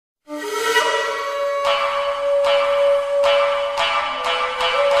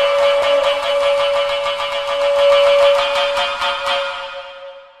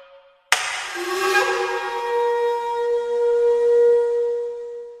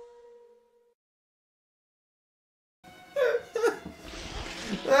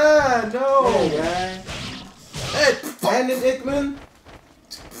Ah, no! Hey, guy. Hey, and an Ickman?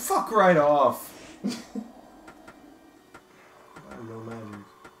 Fuck right off. I have no magic.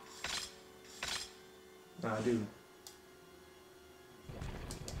 Nah, I do.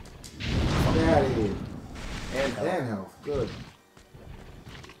 Get out of here. And health. And health. Good.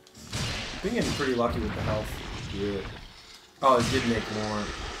 Been getting pretty lucky with the health. Yeah. Oh, it did make more.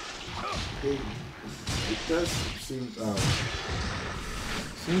 It does seem...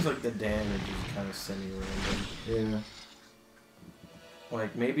 Seems like the damage is kind of semi-random. Yeah.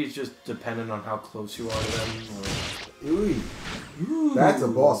 Like, maybe it's just dependent on how close you are to them. Or... Ooh. That's a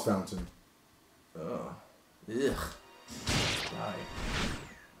boss fountain. Ugh. Ugh. Die.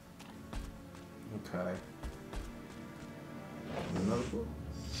 Okay. Another book.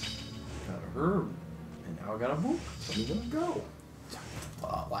 Got a herb. And now I got a book. So we're gonna go.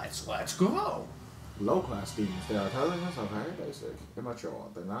 Let's go. Low-class demons. They are intelligent and very basic. Immature.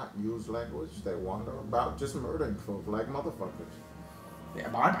 They not use language. They wander about just murdering folk like motherfuckers. They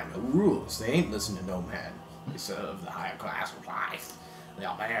abide by no rules. They ain't listen to no man. They serve the higher class of life. They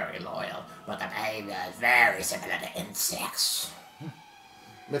are very loyal, but their behavior is very similar to insects.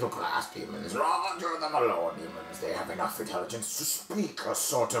 Middle-class demons, larger than the lower demons. They have enough intelligence to speak a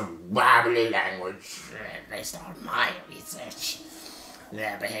sort of babbly language. Based on my research,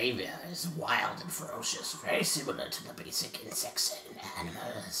 their behavior is wild and ferocious, very similar to the basic insects and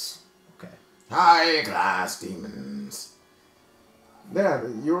animals. Okay. High-class demons. Yeah,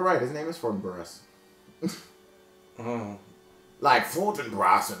 you were right. His name is Fortinbras. Oh. Like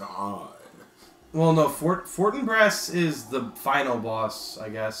Fortinbras and on. Well, no, Fortinbras is the final boss, I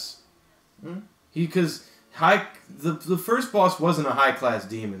guess. Hmm? Because the first boss wasn't a high-class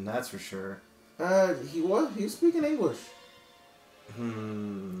demon, that's for sure. He was speaking English.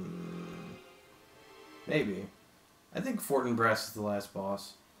 Maybe. I think Fortinbras is the last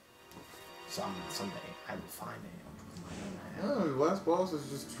boss. Someday I will find it. Oh, the last boss is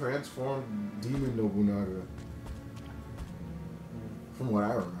just transformed Demon Nobunaga. From what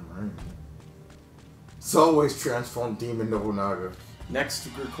I remember, anyway. It's always transformed Demon Nobunaga. Next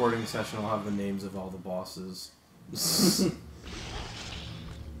recording session, I'll have the names of all the bosses.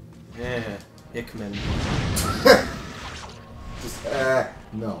 Yeah, Ickman. Just,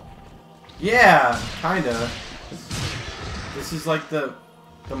 no. Yeah, kinda. This is like the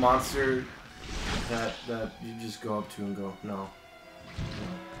monster that you just go up to and go, no.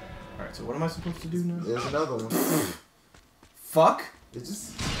 Alright, so what am I supposed to do now? There's another one. Fuck? It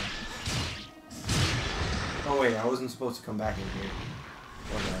just... Oh wait, I wasn't supposed to come back in here.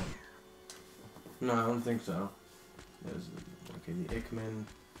 Was I? No, I don't think so. There's, okay, the Ickman.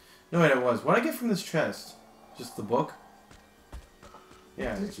 No wait, it was. What did I get from this chest? Just the book?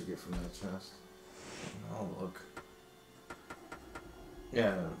 Yeah. What did you get from that chest? I'll look.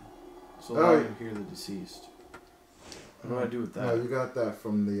 Yeah. So now you hear the deceased. What do I do with that? No, you got that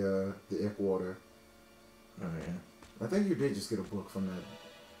from the Ick water. Oh yeah. I think you did just get a book from that.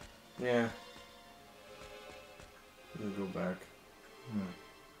 Yeah. I'm gonna go back.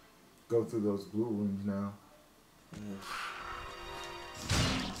 Go through those blue rooms now. Yeah.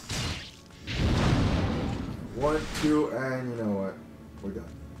 1, 2, and you know what? We're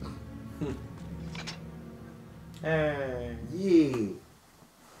done. Hey. Yeah.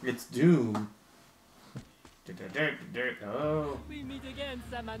 It's Doom. Oh. We meet again,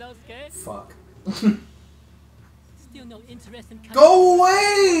 Samanosuke. Fuck. Still no interest in Go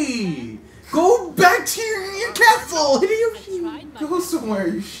away! Go back to your castle, Hideyoshi! Go somewhere,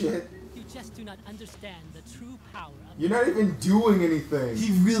 you shit. You just do not understand the true power of You're not even doing anything.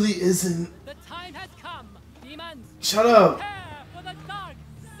 He really isn't. the time has come. Demons, Shut up! prepare for the dark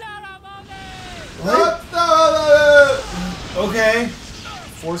ceremony! What? Okay.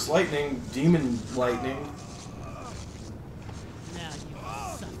 Force lightning, demon lightning. Now you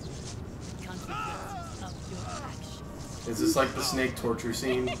will suffer the consequences of your actions. Is this like the snake torture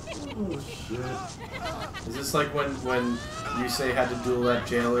scene? Oh shit. Is this like when Yusei had to duel that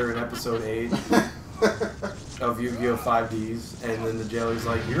jailer in episode 8 of Yu-Gi-Oh! 5Ds, and then the jailer's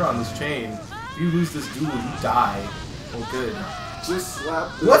like, you're on this chain. If you lose this duel, you die. Oh, good. Just slap.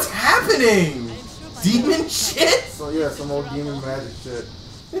 What's happening? Demon shit? So yeah, some old demon magic shit.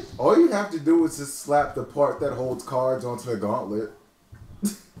 All you have to do is just slap the part that holds cards onto the gauntlet.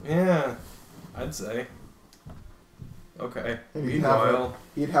 Yeah, I'd say. Okay. And Meanwhile,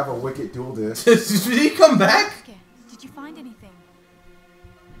 he'd have a wicked duel disc. did he come back? Did you find anything?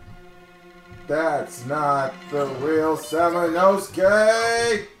 That's not the real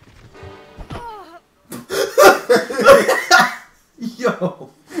Samanosuke!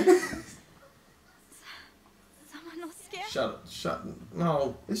 Yo. Samanosuke? Shut up. Shut.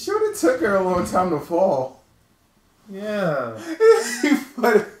 No. It should have took her a long time to fall. Yeah. It'd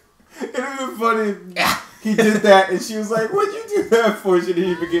have been funny if he did that and she was like, what'd you do that for? She didn't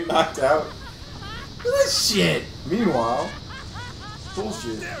even get knocked out. This shit. Meanwhile,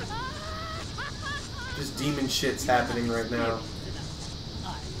 bullshit. Just demon shit's happening right now.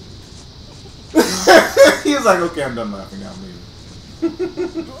 He was like, okay, I'm done laughing now, I'm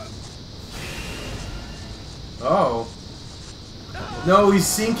leaving. Oh. No, he's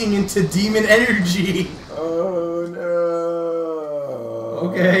sinking into demon energy. Oh no.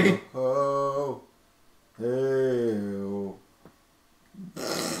 Okay. Oh. Ew.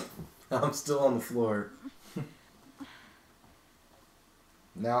 I'm still on the floor.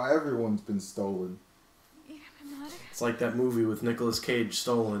 Now everyone's been stolen. It's like that movie with Nicolas Cage,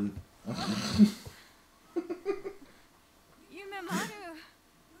 Stolen. Yumemaru,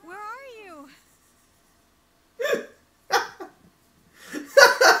 where are you?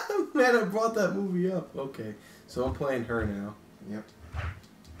 Man, I brought that movie up. Okay, so I'm playing her now. Yep.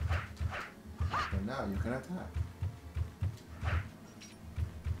 And now you can attack.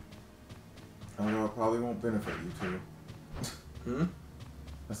 Although it probably won't benefit you too.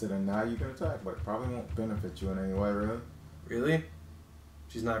 I said, and now you can attack, but it probably won't benefit you in any way, really. Really?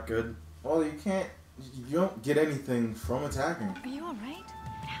 She's not good? Well, you can't. You don't get anything from attacking. Are you alright?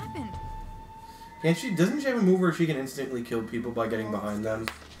 What happened? Can't she? Doesn't she have a move where she can instantly kill people by getting behind them?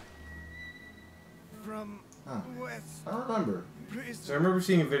 From west. I don't remember. So I remember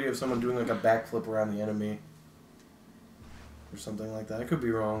seeing a video of someone doing like a backflip around the enemy. Or something like that. I could be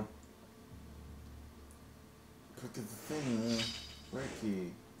wrong. Look at the thing, red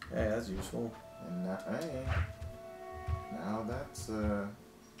key. Hey, that's useful. And now, hey. Now that's, I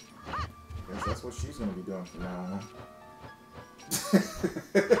guess that's what she's gonna be doing from now on.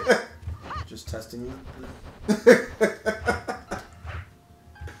 Just testing you?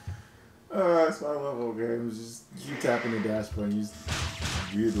 That's my level games. Just keep tapping the dash button. You just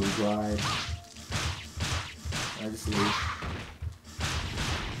weirdly glide. I just leave.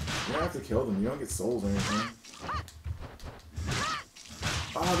 You don't have to kill them. You don't get souls or anything.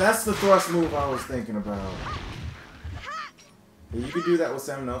 Oh, that's the thrust move I was thinking about. Yeah, you could do that with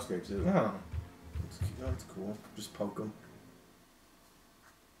Salmon Elscape too. Oh. That's cool. Just poke them.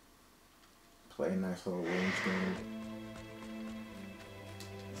 Play a nice little range game.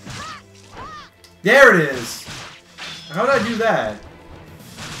 There it is! How did I do that?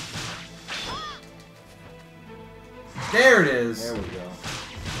 There it is! There we go.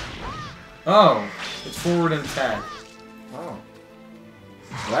 Oh, it's forward and attack. Oh.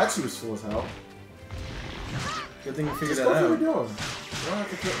 Well, that's useful as hell. Good thing you figured Just that go out. through the door. You don't have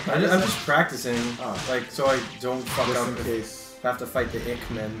to kill. I'm just practicing, Oh. like, so I don't fuck Just up in if case. I have to fight the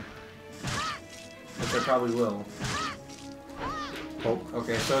Ickmen. Which I probably will. Poke.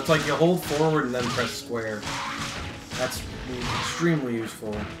 Okay, so it's like you hold forward and then press square. That's extremely useful.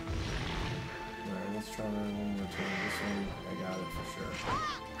 Alright, let's try that one more time. This one, I got it for sure.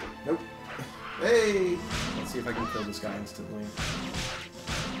 Nope. Hey! Let's see if I can kill this guy instantly.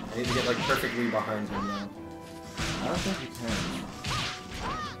 I need to get like perfectly behind him now. I don't think you can.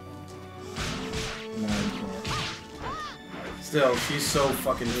 No, you can't. Still, she's so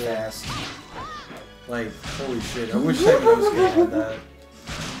fucking fast. Like, holy shit. I wish TeamNotCrash had that.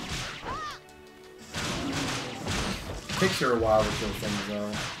 Takes her a while to kill things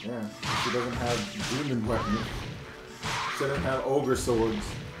though. Yeah. She doesn't have demon weapons. She doesn't have ogre swords.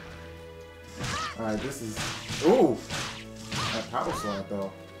 Alright, this is. Ooh! That power slot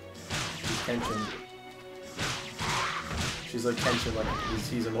though. She's Kenshin. She's like Kenshin, like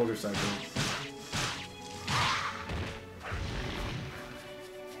he's a motorcycle.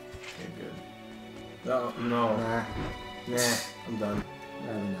 Okay, good. No, no. Nah. Nah, I'm done.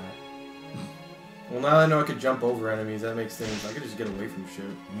 Rather not. Well, now that I know I could jump over enemies, that makes things... I could just get away from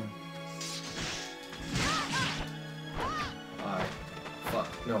shit. Alright. Fuck.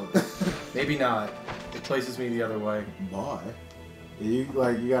 No. Maybe not. It places me the other way. Why? You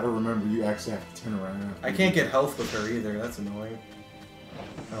gotta remember you actually have to turn around. I can't get health with her either, that's annoying.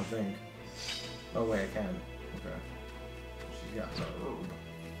 I don't think. Oh wait, I can. Okay. She's got the herb.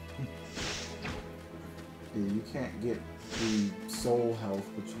 Yeah, you can't get the soul health,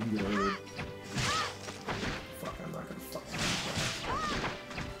 but you can get a herb. Fuck, I'm not gonna fuck that.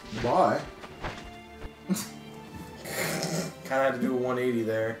 Why? Kinda had to do a 180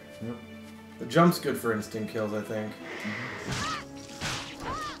 there. Yep. The jump's good for instant kills, I think.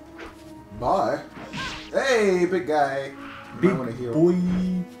 Bye. Hey, big guy. Big wanna heal. boy.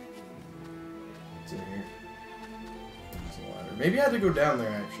 What's in here? There's a ladder. Maybe I had to go down there,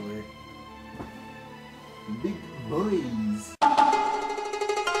 actually. Big boys.